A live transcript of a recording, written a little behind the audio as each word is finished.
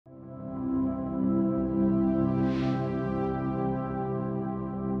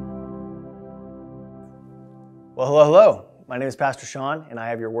Well, hello. My name is Pastor Shawn, and I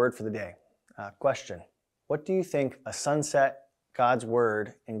have your word for the day. Question: what do you think a sunset, God's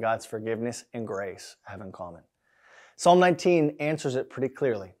word, and God's forgiveness and grace have in common? Psalm 19 answers it pretty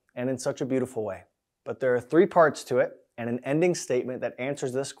clearly and in such a beautiful way. But there are three parts to it and an ending statement that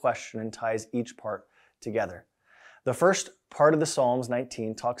answers this question and ties each part together. The first part of the Psalms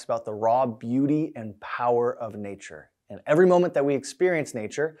 19 talks about the raw beauty and power of nature. And every moment that we experience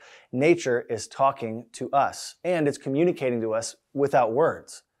nature, nature is talking to us and it's communicating to us without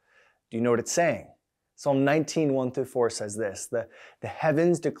words. Do you know what it's saying? Psalm 19, 1-4 says this: the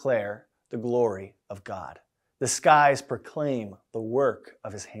heavens declare the glory of God. The skies proclaim the work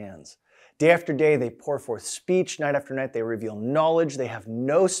of his hands. Day after day, they pour forth speech. Night after night, they reveal knowledge. They have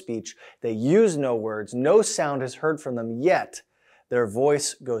no speech. They use no words. No sound is heard from them, yet their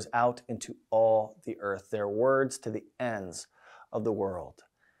voice goes out into all the earth, their words to the ends of the world.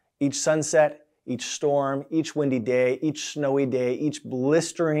 Each sunset, each storm, each windy day, each snowy day, each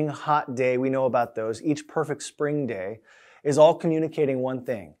blistering hot day, we know about those, each perfect spring day, is all communicating one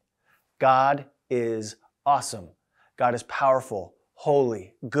thing: God is awesome. God is powerful,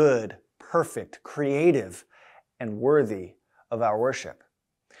 holy, good, perfect, creative, and worthy of our worship.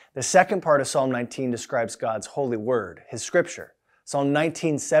 The second part of Psalm 19 describes God's holy word, his scripture. Psalm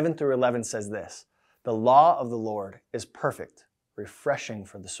 19, 7-11 says this: the law of the Lord is perfect, refreshing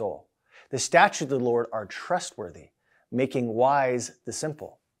for the soul. The statutes of the Lord are trustworthy, making wise the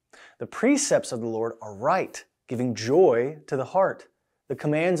simple. The precepts of the Lord are right, giving joy to the heart. The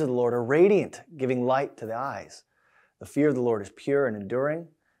commands of the Lord are radiant, giving light to the eyes. The fear of the Lord is pure and enduring.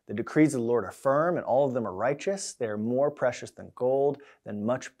 The decrees of the Lord are firm, and all of them are righteous. They are more precious than gold, than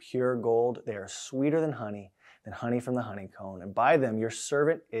much pure gold. They are sweeter than honey from the honeycomb. And by them your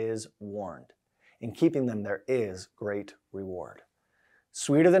servant is warned. In keeping them there is great reward.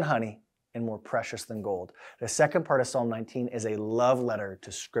 Sweeter than honey and more precious than gold. The second part of Psalm 19 is a love letter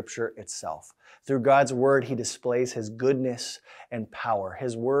to Scripture itself. Through God's word, he displays his goodness and power.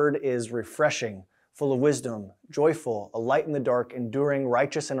 His word is refreshing, full of wisdom, joyful, a light in the dark, enduring,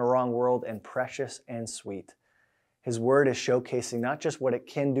 righteous in a wrong world, and precious and sweet. His word is showcasing not just what it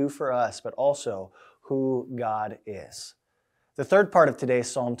can do for us, but also who God is. The third part of today's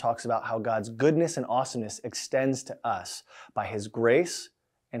psalm talks about how God's goodness and awesomeness extends to us by his grace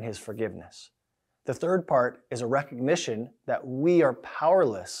and his forgiveness. The third part is a recognition that we are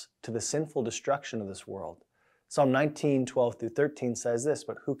powerless to the sinful destruction of this world. Psalm 19, 12-13 says this: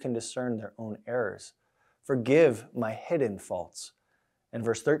 but who can discern their own errors? Forgive my hidden faults. And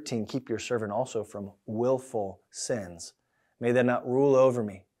verse 13, keep your servant also from willful sins. May they not rule over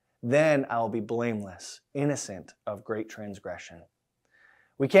me. Then I will be blameless, innocent of great transgression.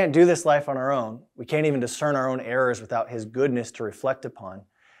 We can't do this life on our own. We can't even discern our own errors without his goodness to reflect upon.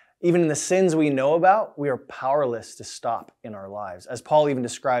 Even in the sins we know about, we are powerless to stop in our lives, as Paul even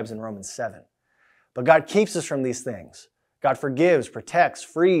describes in Romans 7. But God keeps us from these things. God forgives, protects,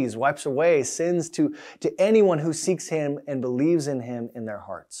 frees, wipes away sins to anyone who seeks him and believes in him in their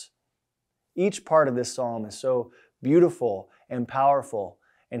hearts. Each part of this psalm is so beautiful and powerful.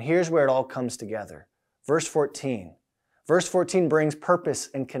 And here's where it all comes together. Verse 14. Verse 14 brings purpose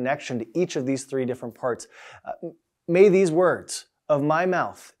and connection to each of these three different parts. May these words of my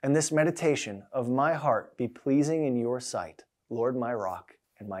mouth and this meditation of my heart be pleasing in your sight, Lord, my rock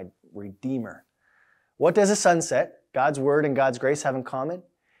and my redeemer. What does a sunset, God's word and God's grace have in common?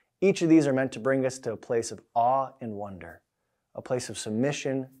 Each of these are meant to bring us to a place of awe and wonder, a place of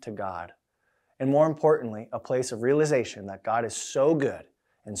submission to God, and more importantly, a place of realization that God is so good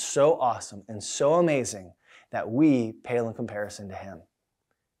and so awesome and so amazing that we pale in comparison to him.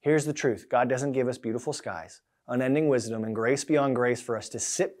 Here's the truth: God doesn't give us beautiful skies, unending wisdom, and grace beyond grace for us to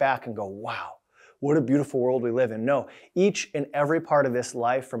sit back and go, wow, what a beautiful world we live in. No, each and every part of this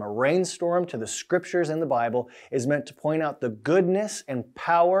life, from a rainstorm to the scriptures in the Bible, is meant to point out the goodness and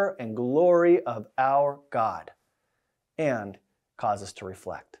power and glory of our God and cause us to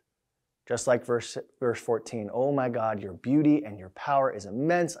reflect. Just like verse 14, oh my God, your beauty and your power is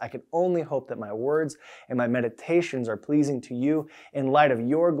immense. I can only hope that my words and my meditations are pleasing to you. In light of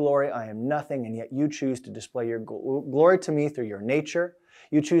your glory, I am nothing, and yet you choose to display your glory to me through your nature.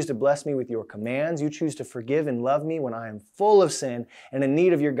 You choose to bless me with your commands. You choose to forgive and love me when I am full of sin and in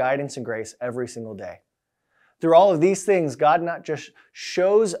need of your guidance and grace every single day. Through all of these things, God not just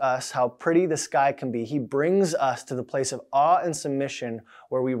shows us how pretty the sky can be, he brings us to the place of awe and submission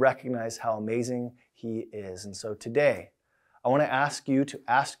where we recognize how amazing he is. And so today, I want to ask you to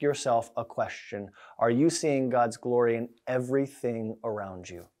ask yourself a question. Are you seeing God's glory in everything around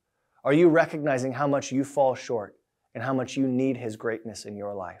you? Are you recognizing how much you fall short and how much you need his greatness in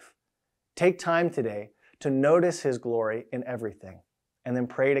your life? Take time today to notice His glory in everything, and then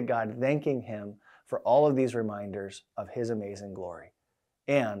pray to God, thanking Him for all of these reminders of His amazing glory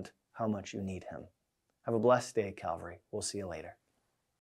and how much you need Him. Have a blessed day, Calvary. We'll see you later.